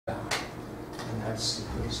let's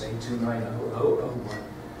say 290,001.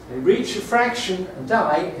 They reach a fraction and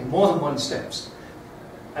die in more than one steps.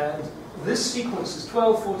 And this sequence is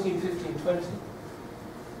 12, 14, 15, 20.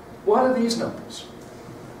 What are these numbers?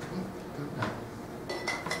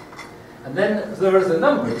 And then there are the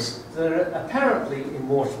numbers that are apparently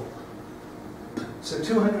immortal. So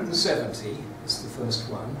 270 is the first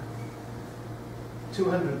one.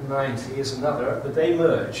 290 is another, but they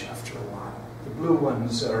merge after a while. The blue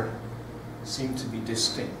ones seem to be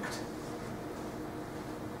distinct.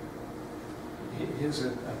 Here's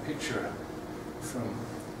a picture from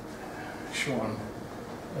Sean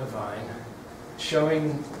Irvine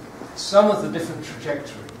showing some of the different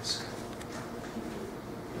trajectories.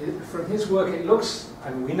 From his work, it looks,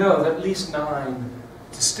 and we know of at least 9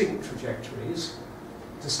 distinct trajectories,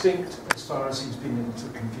 distinct as far as he's been able to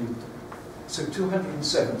compute them. So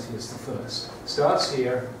 270 is the first. Starts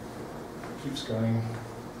here, keeps going.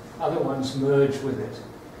 Other ones merge with it.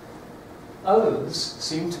 Others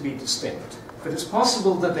seem to be distinct, but it's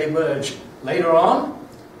possible that they merge later on,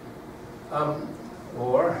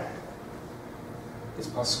 or it's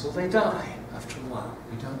possible they die after a while.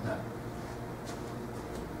 We don't know.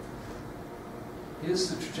 Here's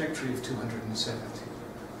the trajectory of 270.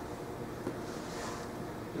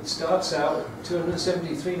 It starts out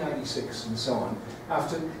 270, 396, and so on.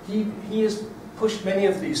 After he has pushed many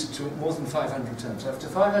of these to more than 500 terms. After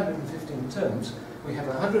 515 terms, we have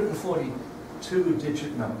a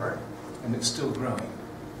 142-digit number, and it's still growing.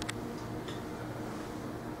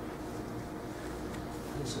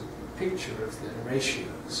 Here's a picture of the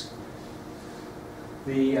ratios.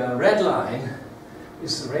 The red line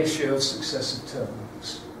is the ratio of successive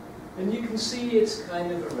terms. And you can see it's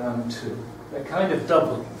kind of around 2. They're kind of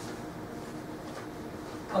doubling.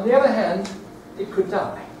 On the other hand, it could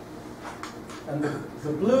die. And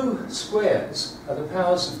the blue squares are the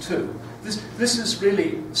powers of 2. This is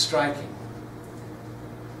really striking.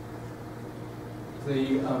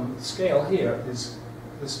 The scale here is,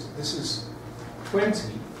 this is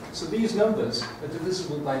 20. So these numbers are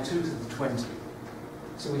divisible by 2 to the 20.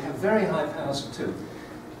 So we have very high powers of 2.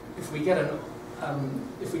 If we get an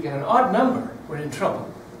odd number, we're in trouble.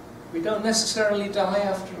 We don't necessarily die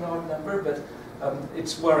after an odd number, but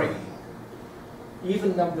it's worrying.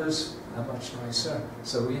 Even numbers are much nicer.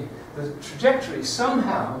 So the trajectory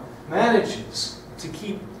somehow manages to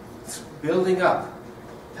keep building up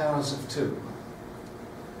powers of 2.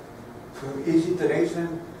 So each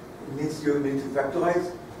iteration needs to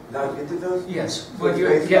factorize large integers? Yes. So well,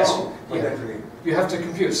 you have to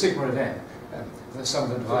compute sigma of n. The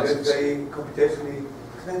sum of the divisors. So that's very computationally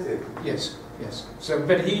expensive. Yes, yes. So,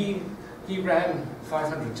 but he ran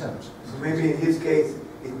 500 terms. So maybe in his case,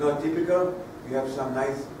 it's not typical. You have some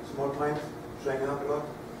nice small primes showing up a lot.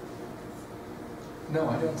 No,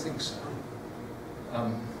 I don't think so.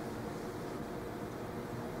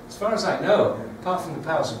 As far as I know, apart from the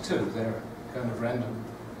powers of 2, they're kind of random.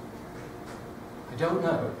 I don't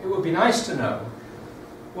know. It would be nice to know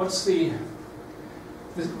what's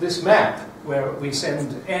this map where we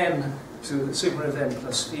send n to sigma of n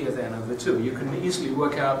plus phi of n over 2. You can easily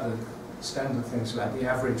work out the standard things about the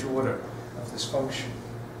average order of this function.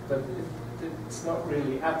 But it's not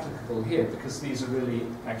really applicable here because these are really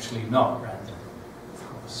actually not random, of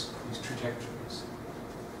course, these trajectories.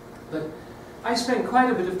 But I spent quite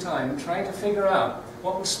a bit of time trying to figure out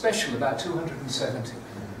what was special about 270.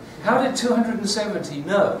 How did 270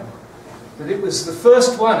 know that it was the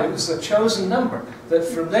first one, it was the chosen number, that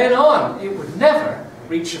from then on it would never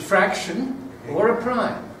reach a fraction or a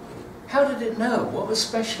prime? How did it know? What was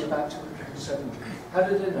special about 270? How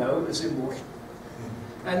did it know it was immortal?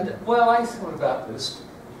 And, well, I thought about this,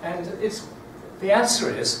 and the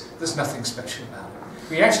answer is there's nothing special about it.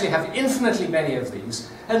 We actually have infinitely many of these,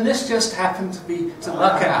 and this just happened to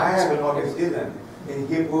luck out. I have an obvious reason. In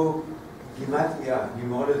Hebrew, gematria,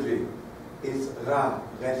 numerology, is ra,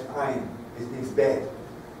 resh, ein. It means bad.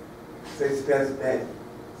 So it spells bad.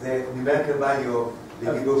 The numerical value of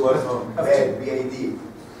the Hebrew word for bad, B-A-D,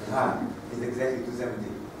 ra, is exactly 270.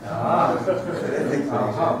 Ah. So that's the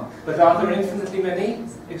explanation. But are there infinitely many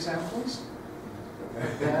examples?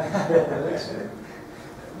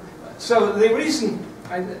 So the reason,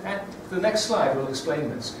 the next slide will explain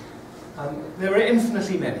this. There are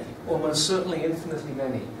infinitely many, almost certainly infinitely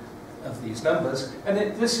many of these numbers, and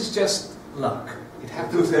this is just luck. It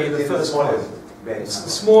happens to be the first one. It's the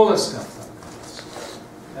smallest of them.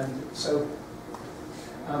 And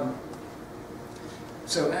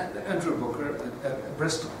so, Andrew Booker at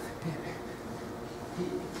Bristol,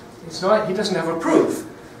 he doesn't have a proof,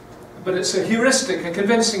 but it's a heuristic, a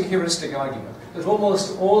convincing heuristic argument that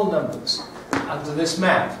almost all numbers under this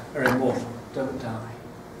map are immortal, don't die.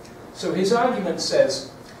 So his argument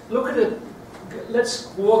says, look at it, let's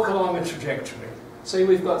walk along a trajectory. Say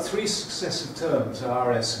we've got three successive terms,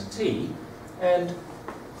 R, S, and T, and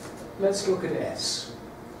let's look at S.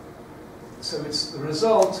 So it's the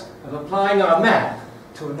result of applying our map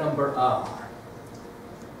to a number R.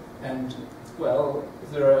 And, well,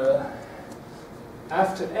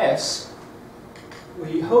 after S,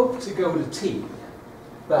 we hope to go to T,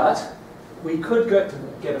 but we could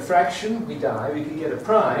get a fraction, we die, we could get a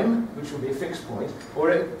prime, which will be a fixed point, or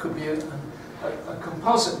it could be a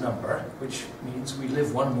composite number, which means we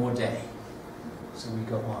live one more day. So we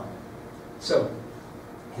go on. So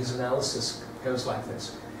his analysis goes like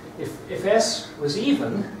this. If S was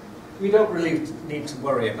even, we don't really need to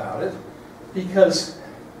worry about it, because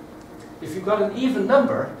if you've got an even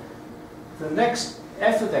number, the next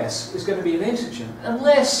f of s is going to be an integer,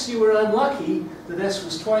 unless you were unlucky that s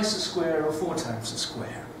was twice a square or 4 times a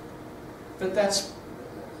square. But that's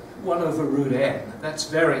 1 over root n. That's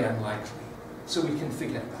very unlikely. So we can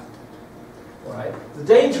forget about it. All right? The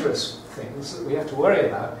dangerous things that we have to worry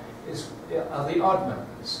about are the odd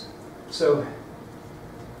numbers. So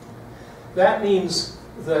that means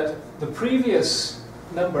that the previous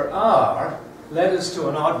number r led us to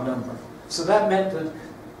an odd number. So that meant that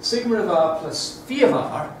sigma of r plus phi of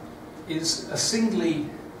r is a singly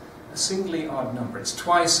odd number. It's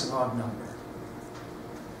twice an odd number.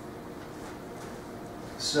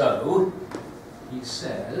 So he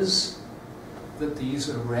says that these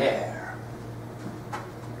are rare.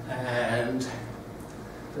 And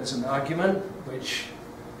there's an argument which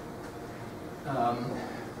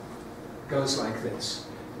goes like this.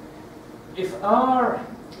 If r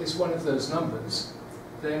is one of those numbers,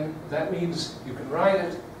 then that means you can write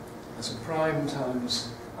it as a prime times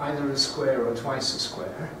either a square or twice a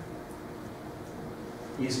square.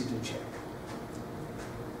 Easy to check.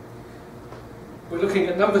 We're looking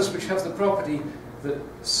at numbers which have the property that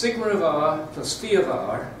sigma of r plus phi of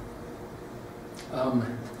r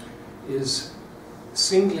is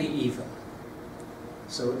singly even.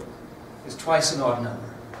 So it's twice an odd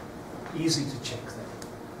number. Easy to check that.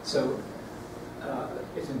 So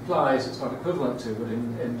it implies, it's not equivalent to, but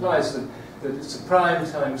it implies that it's a prime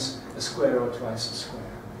times a square or twice a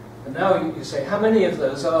square. And now you say, how many of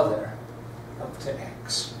those are there? Up to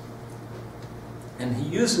x. And he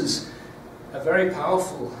uses a very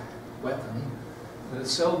powerful weapon, the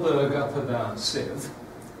Selberg upper bound sieve,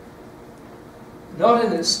 not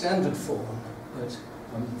in its standard form, but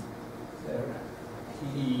there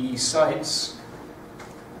he cites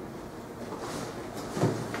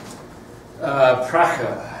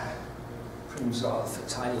Pracher, Primsal,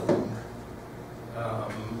 Verteilung,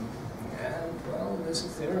 and well, there's a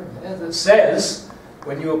theorem there that says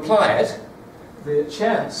when you apply it, the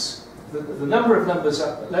chance, the number of numbers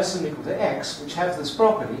less than or equal to x which have this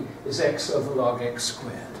property is x over log x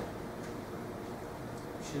squared.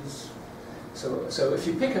 Which is so if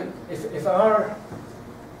you pick if r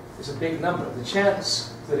is a big number, the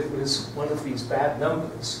chance that it was one of these bad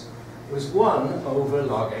numbers was 1 over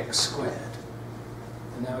log x squared.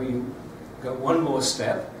 And now you go one more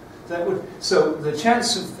step. So the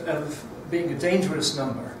chance of being a dangerous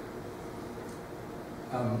number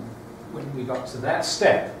when we got to that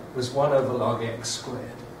step was 1 over log x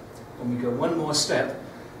squared. When we go one more step,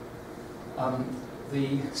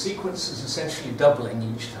 the sequence is essentially doubling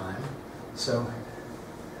each time. So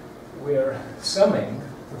we're summing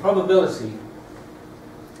the probability.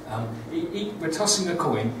 We're tossing a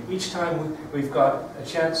coin. Each time we've got a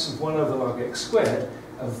chance of 1 over log x squared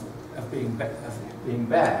of being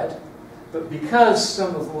bad. But because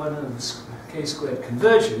sum of 1 over k squared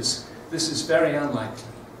converges, this is very unlikely.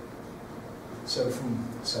 So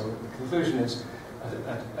the conclusion is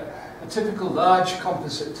a typical large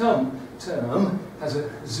composite term has a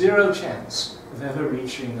 0 chance of ever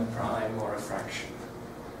reaching a prime or a fraction.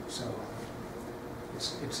 So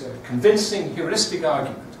it's a convincing heuristic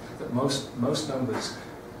argument that most numbers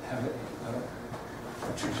have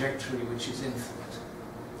a trajectory which is infinite.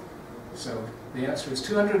 So the answer is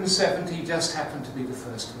 270 just happened to be the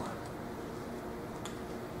first one.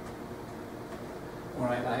 All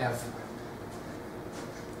right, I have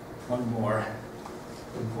one more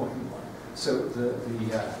important one. So the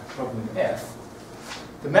problem F.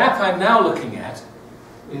 The map I'm now looking at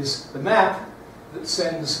is the map that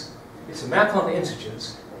sends, it's a map on the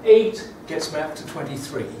integers. 8 gets mapped to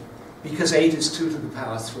 23, because 8 is 2 to the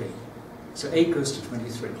power 3. So 8 goes to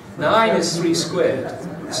 23. 9 is 3 squared,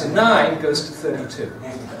 so 9 goes to 32.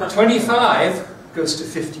 25 goes to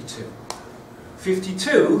 52.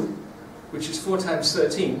 52, which is 4 times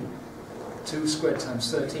 13, 2 squared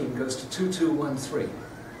times 13 goes to 2213,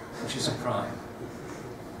 which is a prime.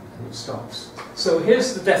 And it stops. So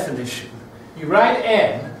here's the definition. You write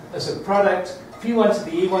n as a product p1 to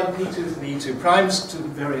the e1, p2 to the e2, primes to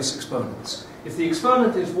various exponents. If the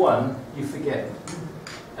exponent is 1, you forget it.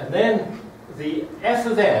 And then the f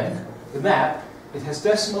of n, the map, it has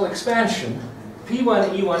decimal expansion,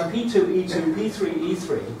 p1, e1, p2, e2, p3,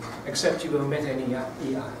 e3, except you omit any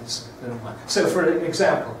ei's that are 1. So for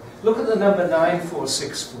example, look at the number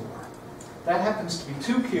 9464. That happens to be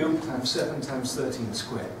 2 cubed times 7 times 13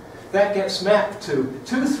 squared. That gets mapped to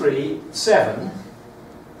 2, 3, 7,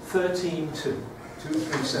 13, 2. 2,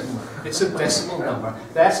 3, 7. It's a decimal number.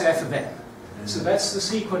 That's f of n. So that's the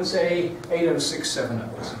sequence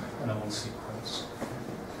A80670. It's an old sequence.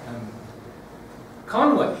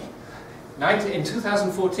 Conway, in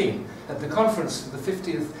 2014, at the conference for the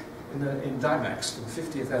 50th, in Dimax, for the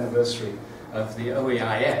 50th anniversary of the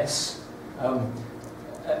OEIS,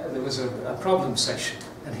 there was a problem session,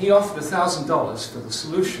 and he offered $1,000 for the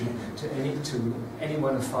solution to any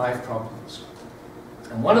one of 5 problems.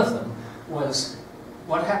 And one of them was,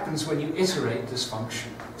 what happens when you iterate this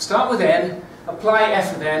function? Start with n, apply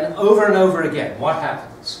f of n over and over again. What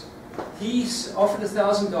happens? He offered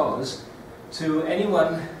 $1,000 to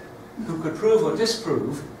anyone who could prove or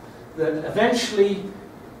disprove that eventually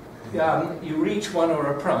you reach 1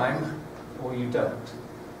 or a prime, or you don't.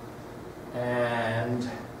 And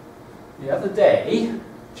the other day,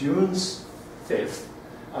 June 5th,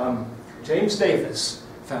 James Davis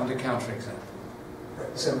found a counterexample.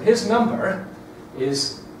 So his number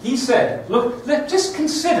is, he said, look, just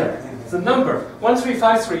consider the number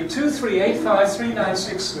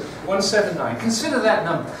 13532385396179. Consider that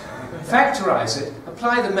number. Factorize it,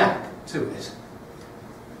 apply the map to it.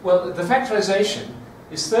 Well, the factorization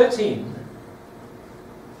is 13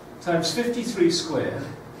 times 53 squared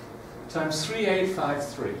times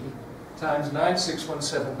 3853 times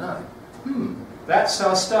 96179. That's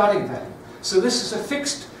our starting value. So this is a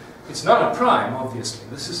fixed, it's not a prime, obviously.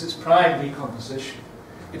 This is its prime decomposition.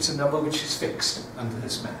 It's a number which is fixed under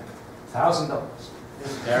this map. $1,000.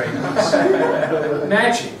 Very nice.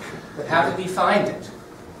 Magic. But how did he find it?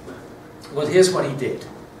 Well, here's what he did.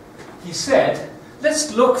 He said,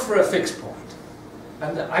 let's look for a fixed point.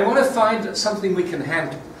 And I want to find something we can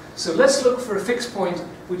handle. So let's look for a fixed point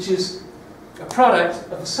which is a product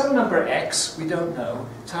of some number x, we don't know,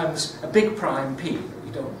 times a big prime p, that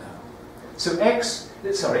we don't know. So n is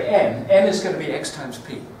going to be x times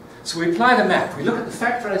p. So we apply the map. We look at the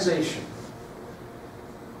factorization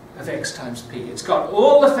of x times p. It's got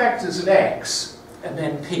all the factors of x and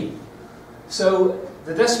then p. So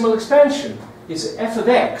the decimal expansion is f of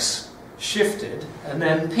x shifted and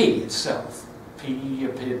then p itself. P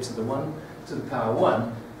appeared to the 1 to the power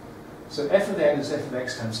 1. So f of n is f of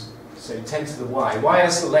x times, say, 10 to the y. Y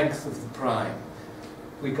is the length of the prime.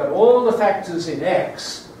 We've got all the factors in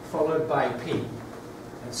x followed by p.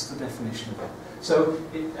 That's the definition of it. So,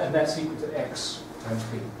 and that's equal to x times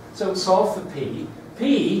p. So solve for p.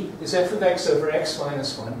 P is f of x over x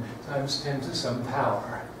minus 1 times 10 to some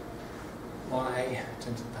power. Y,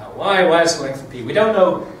 10 to the power y. Y is the length of p. We don't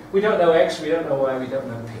know x, we don't know y, we don't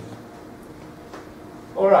know p.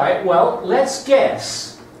 Alright, well, let's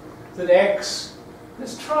guess that x,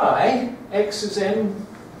 let's try x is n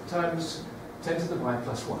times 10 to the y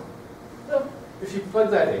plus 1. Well, if you plug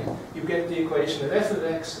that in, you get the equation that f of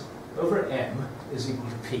x over m is equal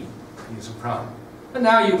to p. P is a prime. And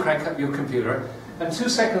now you crank up your computer, and 2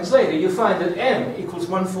 seconds later you find that m equals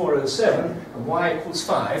 1407 and y equals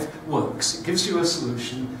 5 works. It gives you a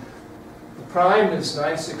solution. The prime is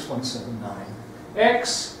 96179.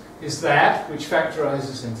 X is that, which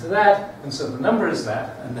factorizes into that, and so the number is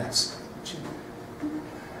that, and that's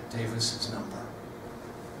Davis's number.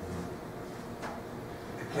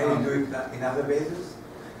 Can you do it in other bases?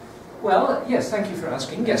 Well, yes, thank you for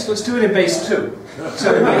asking. Yes, let's do it in base 2.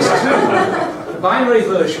 So in base 2, the binary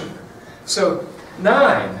version. So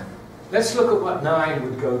 9, let's look at what 9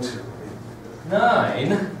 would go to.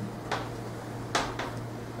 9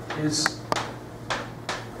 is,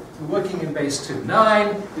 we're working in base 2.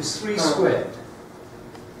 9 is 3 squared.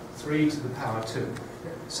 3 to the power 2.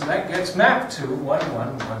 So that gets mapped to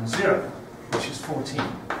 1110, which is 14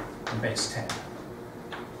 in base 10.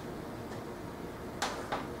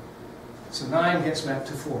 So 9 gets mapped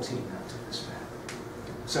to 14 out of this map.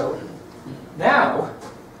 So now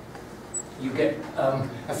you get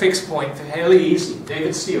a fixed point fairly easy.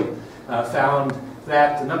 David Steele found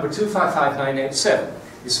that the number 255987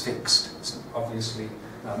 is fixed. It's obviously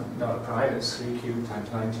not a prime. It's 3 cubed times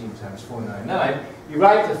 19 times 499. You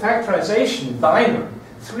write the factorization binary.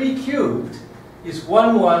 3 cubed is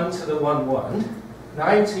 1, 1 to the 1, 1.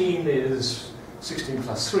 19 is 16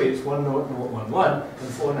 plus 3, it's 1, 0, 0, 1, 1. And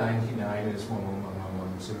 499 is 1, 1, 1, 1,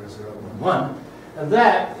 1, 0, 0, 1, 1. And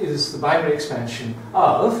that is the binary expansion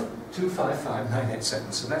of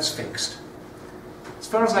 255987. So that's fixed. As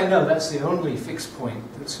far as I know, that's the only fixed point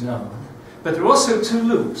that's known. But there are also 2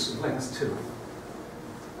 loops of length 2.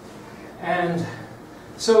 And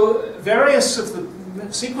so various of the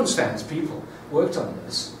sequence fans people worked on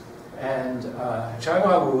this. And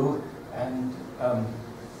Chang-Hua Wu and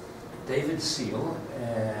David Seal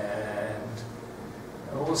and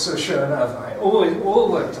also Schoen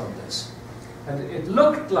all worked on this. And it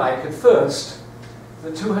looked like at first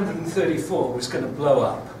that 234 was going to blow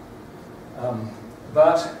up.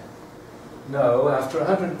 But no, after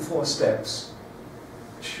 104 steps,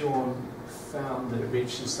 Sean found that it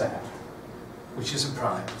reaches that, which is a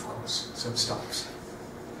prime, of course, so it stops.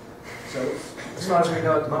 So, as far as we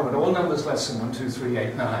know at the moment, all numbers less than 1, 2, 3,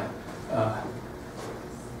 8, 9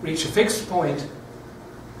 reach a fixed point,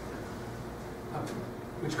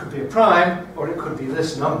 which could be a prime, or it could be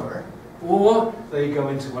this number, or they go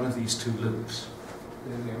into one of these 2 loops.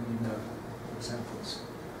 They're the only known examples.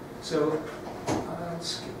 So, I'll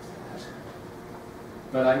skip that.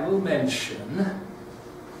 But I will mention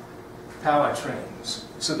power trains.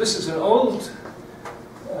 So this is an old,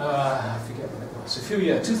 I forget when it was, a few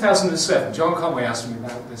years, 2007, John Conway asked me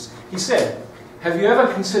about this. He said, have you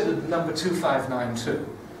ever considered the number 2592?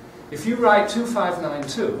 If you write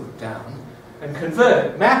 2592 down and convert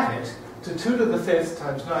it, map it to 2 to the 5th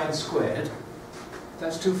times 9 squared,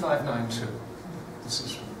 that's 2592. This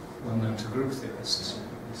is well known to group theorists.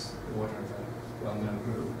 It's the order of a well-known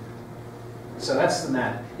group. So that's the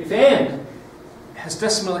map. If n has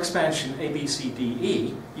decimal expansion a, b, c, d,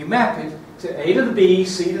 e, you map it to a to the b,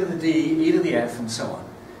 c to the d, e to the f, and so on.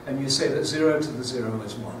 And you say that 0 to the 0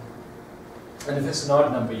 is 1. And if it's an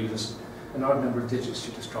odd number, an odd number of digits,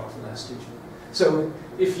 you just drop the last digit. So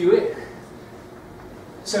if you...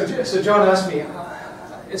 So John asked me,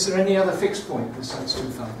 is there any other fixed point besides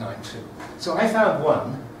 2592? So I found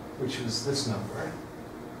one, which was this number,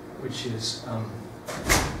 which is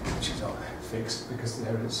fixed because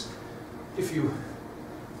there is. If you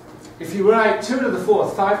write 2 to the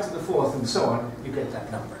 4th, 5 to the 4th, and so on, you get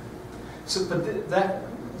that number. So, but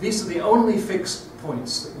these are the only fixed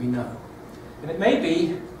points that we know, and it may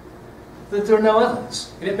be that there are no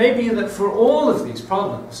others, and it may be that for all of these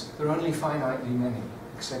problems there are only finitely many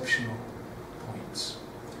exceptional points.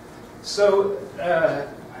 So,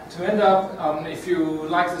 to end up, if you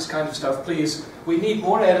like this kind of stuff, please, we need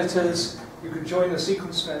more editors. You could join the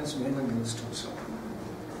sequence fans mailing list or so.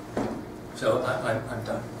 So I'm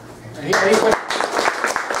done. Any questions?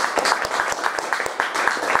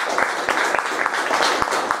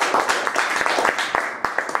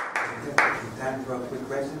 Time for a quick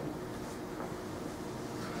question.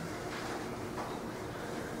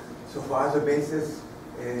 So for other bases,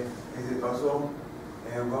 is it also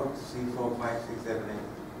worked 3, 4, 5, 6, 7, 8?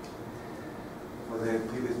 For the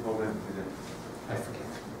previous problem with it? I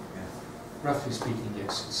forget. Yeah. Roughly speaking,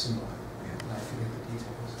 yes, it's similar. Yeah. I forget the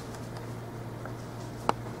details.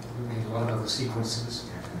 We made a lot of other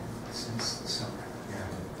sequences since the summer. Yeah.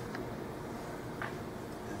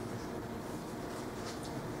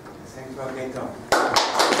 Thanks for a great talk.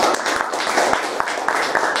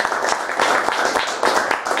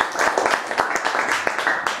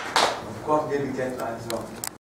 Of course, we'll get answer.